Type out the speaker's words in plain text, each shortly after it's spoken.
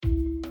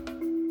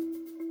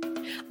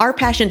Our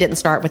passion didn't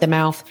start with the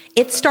mouth.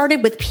 It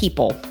started with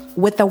people,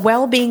 with the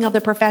well-being of the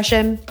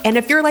profession. And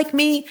if you're like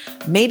me,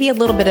 maybe a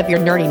little bit of your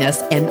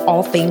nerdiness and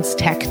all things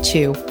tech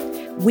too.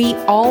 We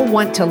all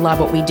want to love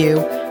what we do,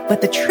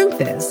 but the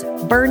truth is,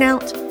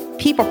 burnout,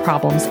 people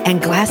problems,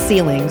 and glass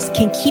ceilings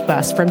can keep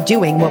us from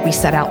doing what we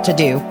set out to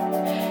do.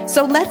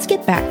 So let's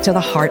get back to the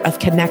heart of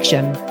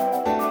connection.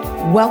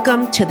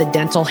 Welcome to the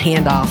Dental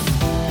Handoff.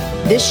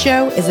 This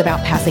show is about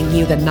passing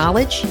you the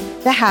knowledge,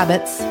 the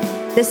habits,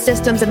 the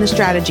systems, and the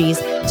strategies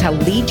to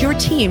lead your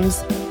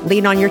teams,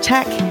 lean on your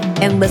tech,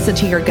 and listen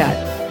to your gut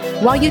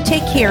while you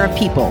take care of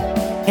people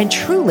and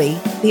truly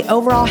the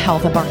overall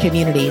health of our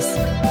communities.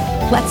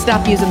 Let's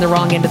stop using the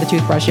wrong end of the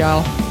toothbrush,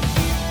 y'all.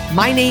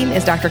 My name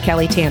is Dr.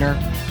 Kelly Tanner.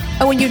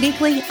 Oh, and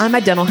uniquely, I'm a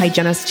dental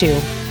hygienist too.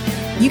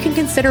 You can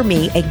consider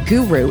me a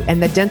guru in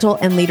the dental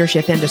and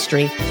leadership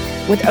industry.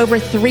 With over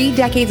 3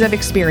 decades of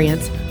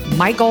experience,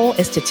 my goal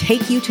is to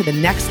take you to the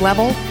next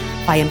level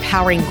by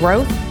empowering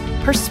growth,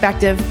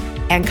 perspective,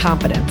 and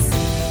confidence.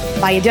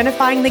 By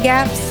identifying the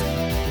gaps,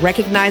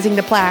 recognizing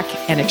the plaque,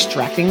 and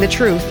extracting the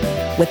truth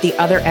with the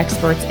other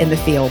experts in the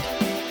field.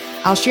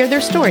 I'll share their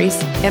stories,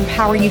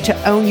 empower you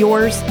to own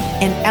yours,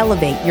 and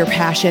elevate your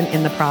passion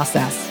in the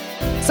process.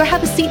 So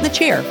have a seat in the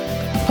chair,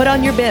 put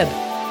on your bib,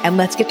 and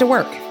let's get to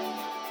work.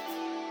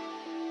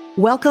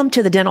 Welcome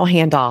to the Dental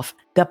Handoff,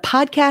 the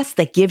podcast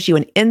that gives you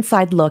an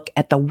inside look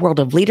at the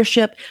world of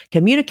leadership,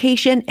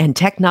 communication, and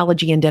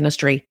technology in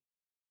dentistry.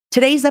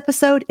 Today's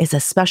episode is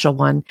a special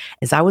one,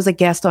 as I was a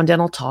guest on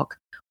Dental Talk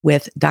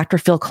with Dr.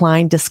 Phil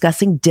Klein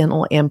discussing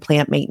dental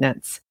implant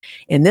maintenance.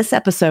 In this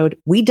episode,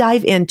 we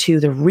dive into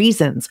the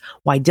reasons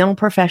why dental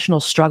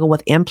professionals struggle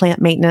with implant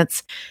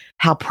maintenance,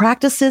 how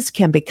practices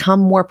can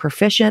become more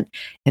proficient,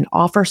 and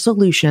offer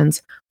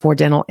solutions for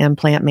dental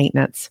implant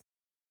maintenance.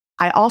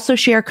 I also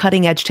share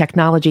cutting-edge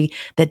technology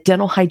that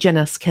dental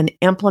hygienists can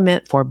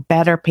implement for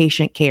better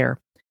patient care.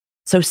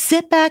 So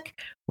sit back,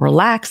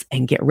 relax,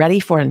 and get ready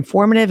for an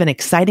informative and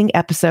exciting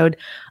episode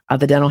of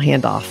the Dental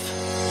Handoff.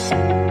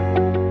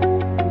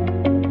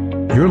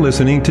 You're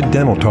listening to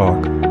Dental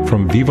Talk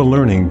from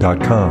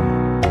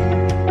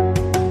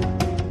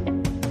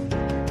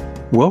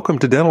VivaLearning.com. Welcome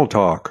to Dental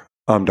Talk.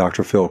 I'm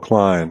Dr. Phil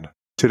Klein.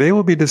 Today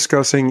we'll be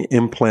discussing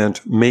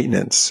implant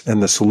maintenance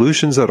and the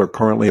solutions that are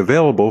currently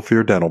available for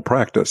your dental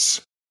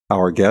practice.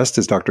 Our guest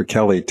is Dr.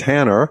 Kelly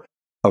Tanner,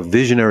 a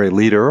visionary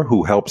leader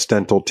who helps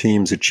dental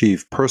teams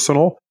achieve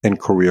personal and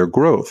career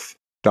growth.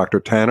 Dr.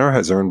 Tanner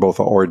has earned both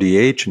a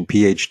RDH and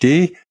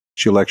PhD.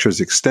 She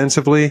lectures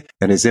extensively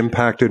and has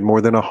impacted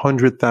more than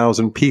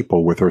 100,000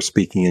 people with her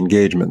speaking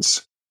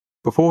engagements.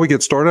 Before we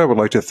get started, I would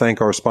like to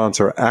thank our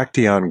sponsor,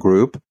 Acteon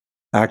Group.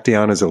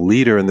 Acteon is a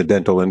leader in the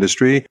dental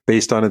industry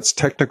based on its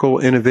technical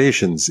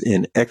innovations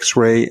in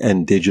X-ray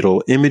and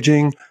digital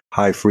imaging,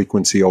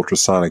 high-frequency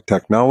ultrasonic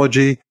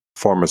technology,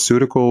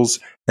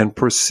 pharmaceuticals, and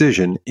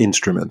precision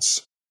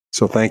instruments.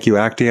 So thank you,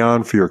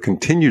 Acteon, for your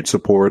continued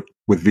support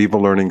with Viva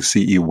Learning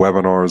CE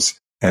webinars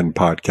and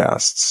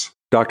podcasts.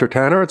 Dr.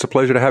 Tanner, it's a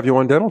pleasure to have you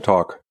on Dental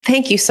Talk.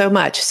 Thank you so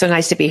much. So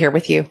nice to be here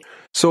with you.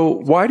 So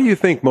why do you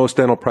think most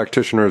dental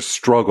practitioners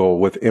struggle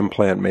with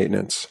implant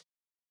maintenance?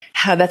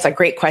 That's a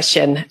great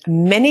question.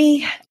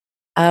 Many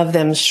of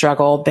them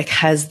struggle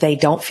because they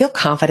don't feel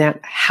confident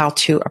how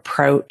to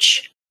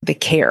approach the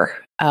care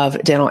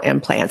of dental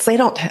implants.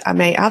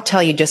 I'll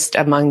tell you, just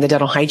among the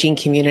dental hygiene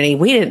community,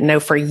 we didn't know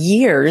for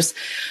years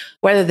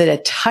whether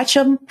to touch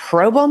them,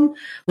 probe them,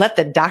 let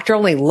the doctor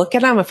only look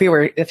at them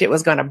if it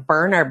was going to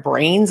burn our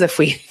brains if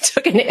we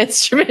took an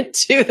instrument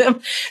to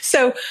them.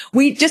 So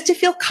just to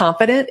feel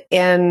confident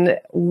in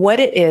what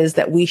it is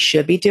that we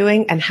should be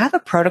doing and have a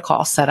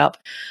protocol set up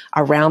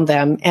around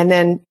them. And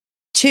then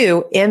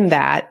two, in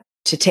that,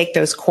 to take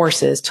those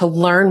courses, to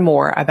learn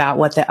more about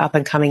what the up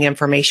and coming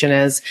information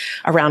is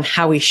around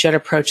how we should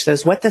approach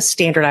those, what the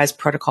standardized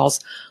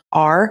protocols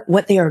are,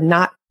 what they are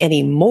not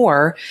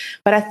anymore.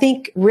 But I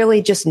think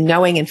really just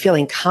knowing and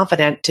feeling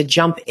confident to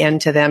jump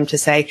into them to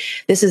say,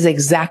 this is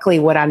exactly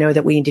what I know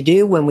that we need to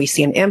do when we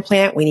see an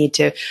implant. We need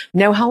to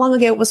know how long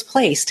ago it was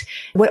placed,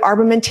 what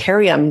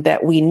armamentarium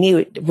that we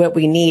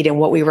need and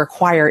what we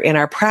require in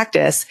our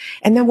practice.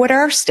 And then what are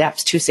our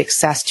steps to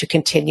success to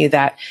continue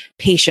that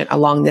patient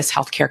along this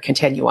healthcare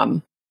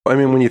continuum? I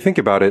mean, when you think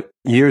about it,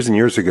 years and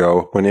years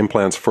ago, when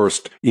implants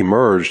first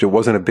emerged, it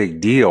wasn't a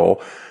big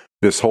deal,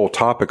 this whole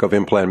topic of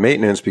implant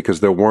maintenance, because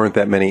there weren't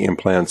that many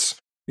implants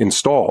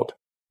installed.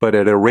 But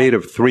at a rate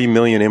of 3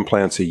 million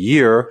implants a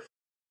year,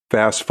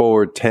 fast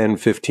forward 10,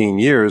 15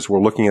 years, we're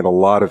looking at a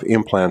lot of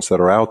implants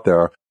that are out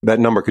there. That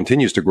number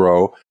continues to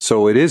grow.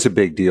 So it is a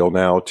big deal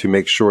now to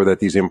make sure that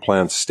these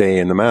implants stay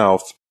in the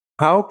mouth.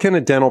 How can a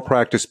dental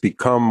practice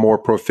become more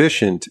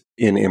proficient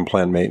in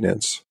implant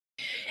maintenance?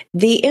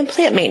 The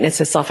implant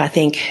maintenance itself, I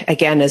think,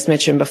 again, as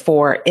mentioned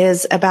before,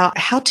 is about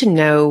how to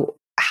know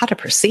how to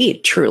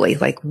proceed truly.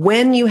 Like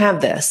when you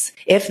have this,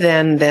 if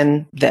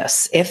then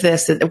this, if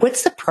this,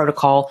 what's the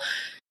protocol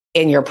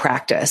in your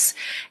practice.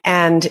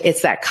 And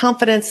it's that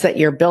confidence that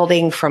you're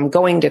building from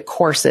going to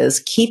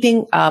courses,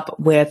 keeping up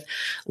with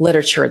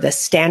literature, the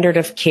standard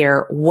of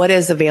care, what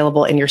is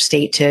available in your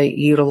state to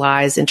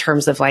utilize in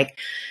terms of like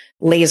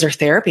laser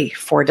therapy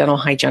for dental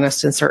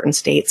hygienists in certain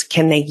states.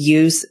 Can they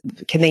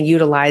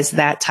utilize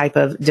that type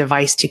of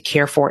device to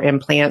care for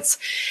implants?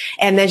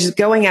 And then just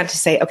going out to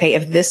say, okay,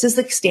 if this is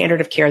the standard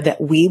of care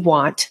that we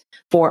want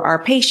for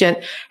our patient,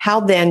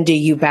 how then do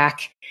you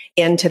back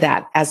into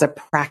that as a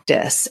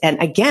practice? And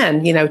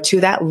again,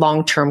 to that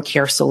long-term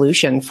care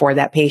solution for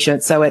that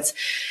patient. So it's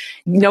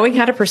knowing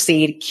how to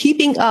proceed,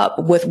 keeping up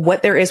with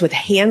what there is with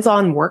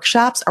hands-on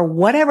workshops or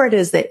whatever it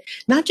is that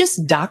not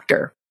just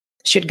doctor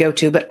should go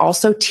to, but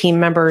also team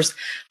members,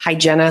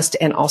 hygienists,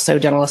 and also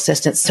dental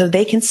assistants, so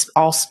they can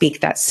all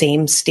speak that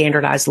same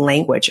standardized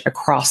language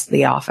across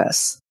the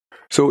office.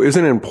 So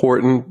isn't it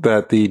important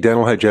that the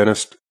dental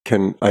hygienist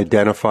can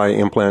identify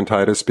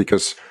implantitis,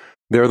 because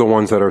they're the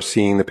ones that are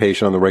seeing the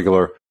patient on the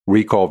regular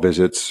recall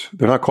visits?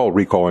 They're not called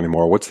recall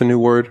anymore. What's the new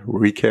word?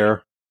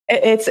 Recare?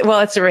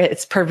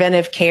 It's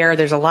preventive care.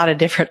 There's a lot of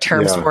different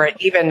terms for it.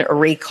 Even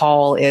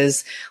recall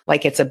is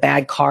like it's a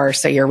bad car,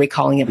 so you're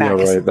recalling it back.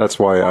 Yeah, right. That's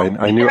why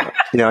I knew.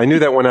 Yeah, I knew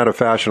that went out of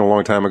fashion a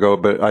long time ago,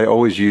 but I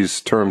always use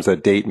terms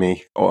that date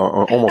me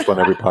almost on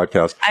every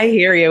podcast. I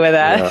hear you with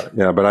that.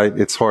 Yeah, but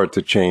it's hard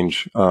to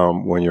change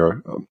when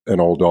you're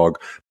an old dog.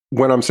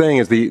 What I'm saying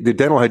is the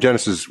dental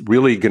hygienist is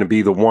really going to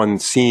be the one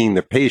seeing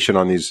the patient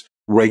on these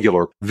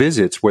regular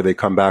visits where they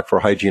come back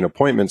for hygiene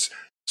appointments.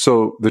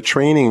 So the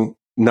training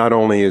not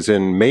only is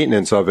in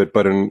maintenance of it,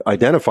 but in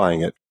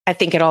identifying it. I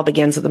think it all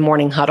begins at the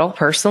morning huddle.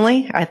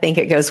 Personally, I think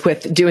it goes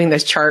with doing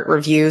those chart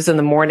reviews in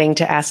the morning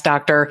to ask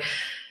Dr.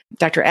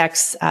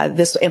 X,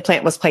 this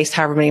implant was placed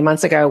however many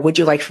months ago. Would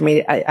you like for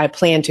me? I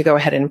plan to go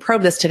ahead and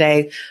probe this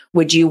today.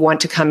 Would you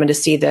want to come in to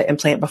see the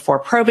implant before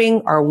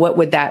probing, or what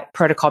would that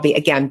protocol be?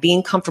 Again,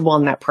 being comfortable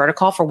in that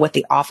protocol for what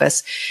the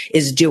office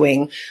is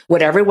doing,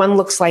 what everyone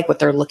looks like, what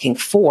they're looking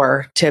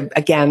for to,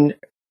 again,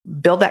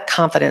 build that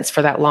confidence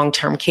for that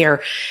long-term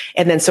care.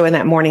 And then so in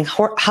that morning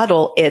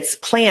huddle, it's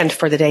planned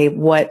for the day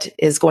what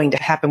is going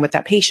to happen with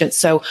that patient.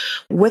 So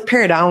with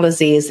periodontal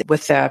disease,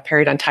 with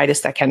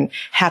periodontitis that can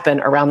happen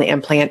around the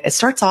implant, it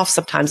starts off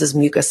sometimes as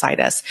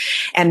mucositis.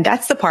 And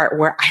that's the part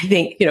where I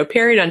think,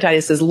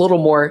 periodontitis is a little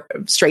more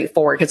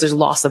straightforward because there's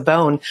loss of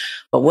bone.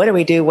 But what do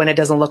we do when it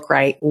doesn't look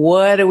right?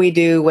 What do we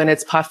do when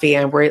it's puffy?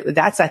 And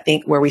that's, I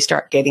think, where we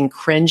start getting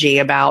cringy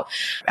about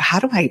how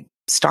do I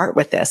start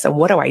with this and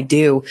what do I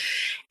do?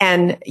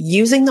 And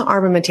using the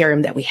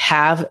armamentarium that we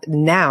have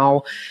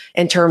now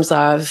in terms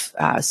of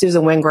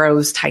Susan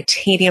Wingrove's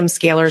titanium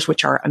scalers,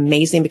 which are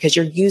amazing because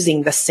you're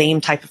using the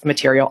same type of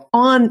material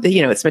on the,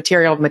 it's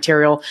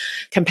material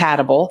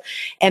compatible.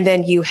 And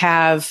then you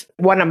have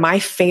one of my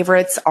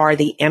favorites are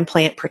the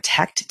Implant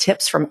Protect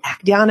tips from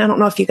Acteon. I don't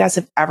know if you guys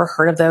have ever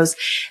heard of those.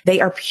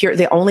 They are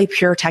the only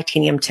pure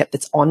titanium tip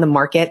that's on the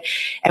market.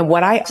 And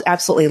what I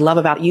absolutely love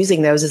about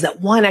using those is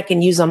that one, I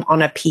can use them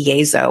on a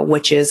piezo,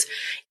 which is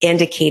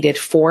indicated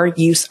for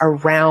use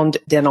around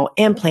dental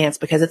implants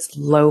because it's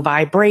low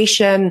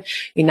vibration.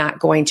 You're not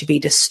going to be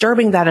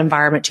disturbing that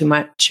environment too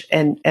much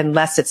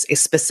unless it's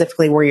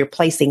specifically where you're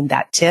placing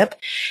that tip.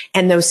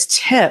 And those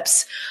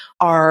tips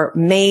are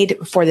made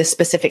for the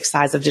specific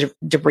size of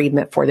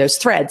debridement for those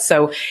threads.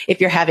 So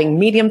if you're having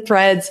medium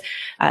threads,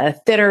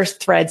 thinner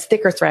threads,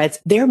 thicker threads,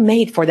 they're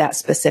made for that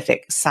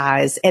specific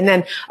size. And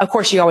then, of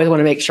course, you always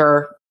want to make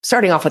sure,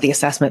 starting off with the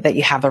assessment, that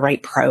you have the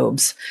right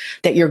probes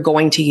that you're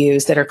going to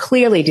use that are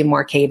clearly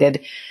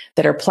demarcated,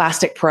 that are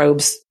plastic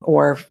probes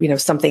or,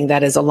 something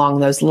that is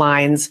along those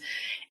lines.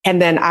 And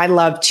then I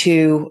love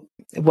to,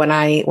 when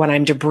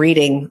I'm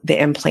debriding the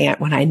implant,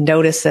 when I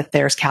notice that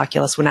there's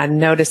calculus, when I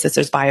notice that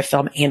there's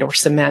biofilm and or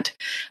cement,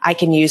 I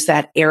can use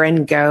that Air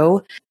 &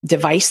 Go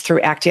device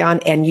through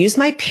Acteon and use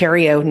my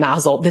perio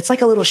nozzle. That's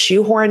like a little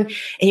shoehorn.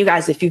 And you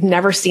guys, if you've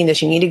never seen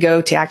this, you need to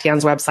go to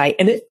Acteon's website,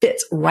 and it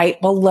fits right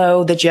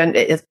below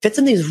it fits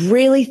in these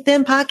really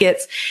thin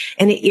pockets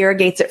and it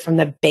irrigates it from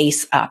the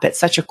base up. It's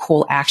such a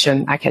cool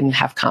action. I can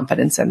have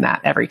confidence in that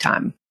every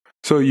time.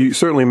 So you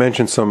certainly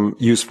mentioned some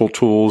useful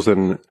tools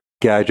and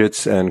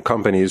gadgets and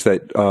companies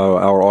that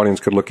our audience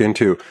could look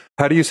into.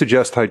 How do you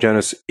suggest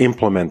hygienists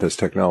implement this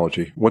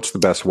technology? What's the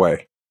best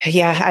way?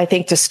 Yeah, I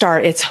think to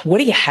start, it's what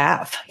do you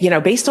have?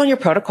 Based on your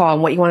protocol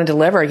and what you want to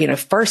deliver,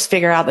 first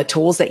figure out the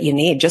tools that you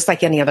need, just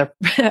like any other,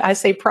 I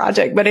say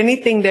project, but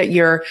anything that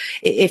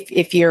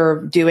if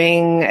you're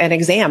doing an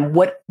exam,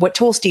 what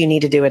tools do you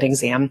need to do an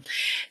exam?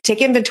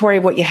 Take inventory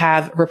of what you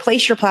have,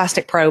 replace your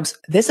plastic probes.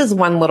 This is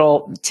one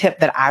little tip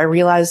that I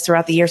realized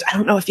throughout the years. I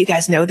don't know if you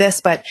guys know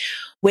this, but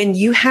when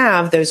you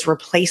have those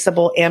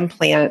replaceable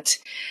implant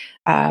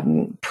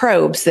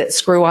probes that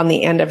screw on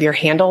the end of your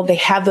handle, they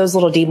have those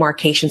little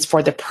demarcations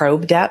for the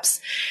probe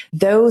depths.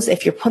 Those,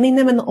 if you're putting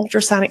them in the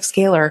ultrasonic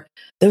scaler,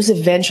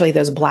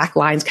 those black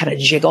lines kind of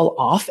jiggle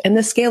off in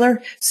the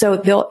scaler.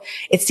 So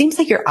it seems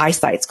like your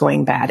eyesight's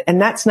going bad. And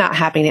that's not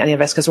happening to any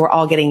of us because we're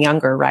all getting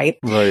younger, right?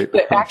 Right.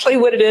 But actually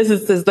what it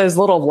is those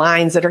little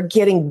lines that are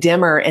getting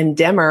dimmer and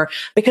dimmer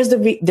because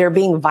they're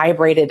being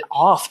vibrated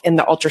off in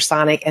the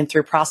ultrasonic and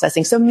through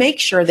processing. So make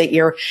sure that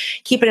you're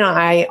keeping an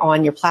eye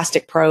on your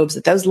plastic probes,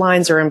 that those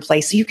lines are in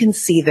place so you can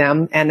see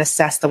them and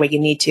assess the way you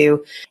need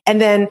to.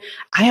 And then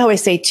I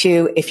always say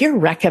too, if you're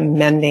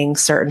recommending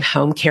certain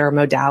home care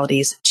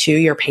modalities to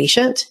your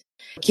patient,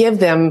 give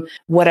them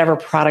whatever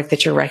product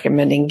that you're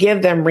recommending.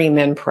 Give them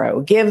Remin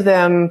Pro. Give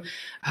them,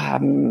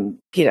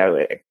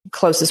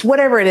 closest,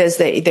 whatever it is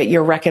that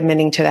you're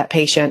recommending to that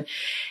patient.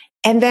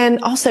 And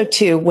then also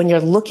too, when you're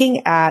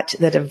looking at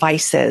the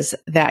devices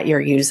that you're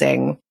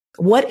using,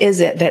 what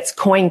is it that's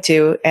going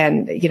to,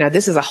 and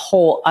this is a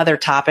whole other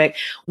topic,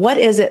 what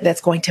is it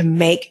that's going to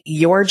make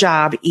your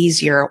job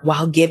easier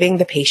while giving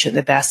the patient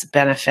the best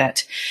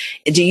benefit?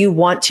 Do you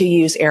want to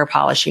use air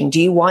polishing? Do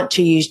you want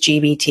to use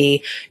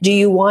GBT? Do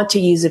you want to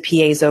use a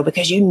piezo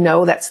because you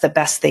know that's the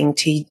best thing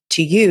to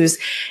use?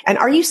 And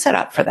are you set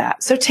up for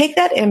that? So take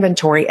that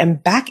inventory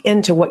and back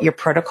into what your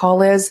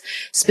protocol is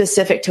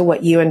specific to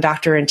what you and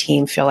doctor and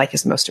team feel like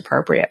is most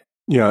appropriate.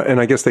 Yeah, and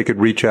I guess they could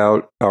reach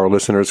out, our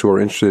listeners who are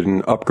interested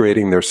in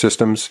upgrading their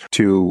systems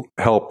to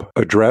help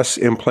address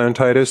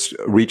implantitis,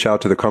 reach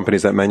out to the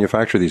companies that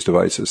manufacture these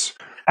devices.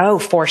 Oh,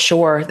 for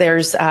sure.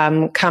 There's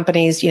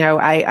companies,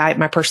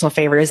 my personal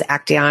favorite is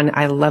Acteon.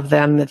 I love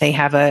them. They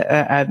have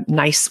a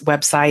nice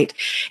website.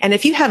 And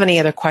if you have any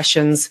other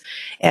questions,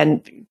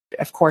 and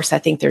of course, I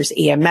think there's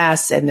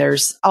EMS and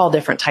there's all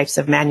different types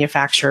of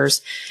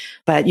manufacturers.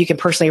 But you can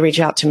personally reach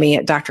out to me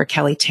at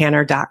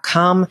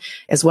drkellytanner.com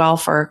as well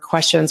for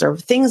questions or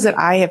things that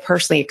I have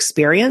personally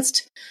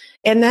experienced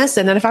in this.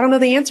 And then if I don't know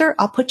the answer,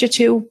 I'll put you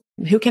to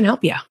who can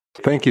help you.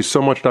 Thank you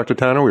so much, Dr.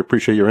 Tanner. We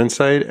appreciate your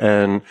insight.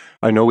 And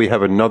I know we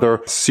have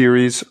another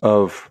series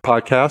of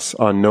podcasts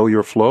on Know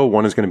Your Flow.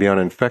 One is going to be on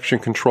infection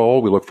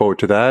control. We look forward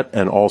to that,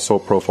 and also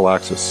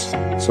prophylaxis.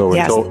 So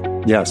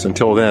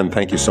until then,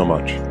 thank you so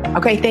much.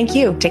 Okay, thank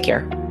you. Take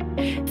care.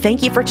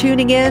 Thank you for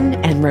tuning in,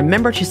 and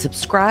remember to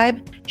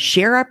subscribe,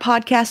 share our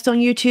podcast on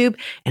YouTube,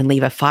 and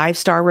leave a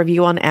 5-star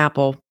review on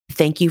Apple.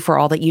 Thank you for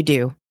all that you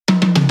do.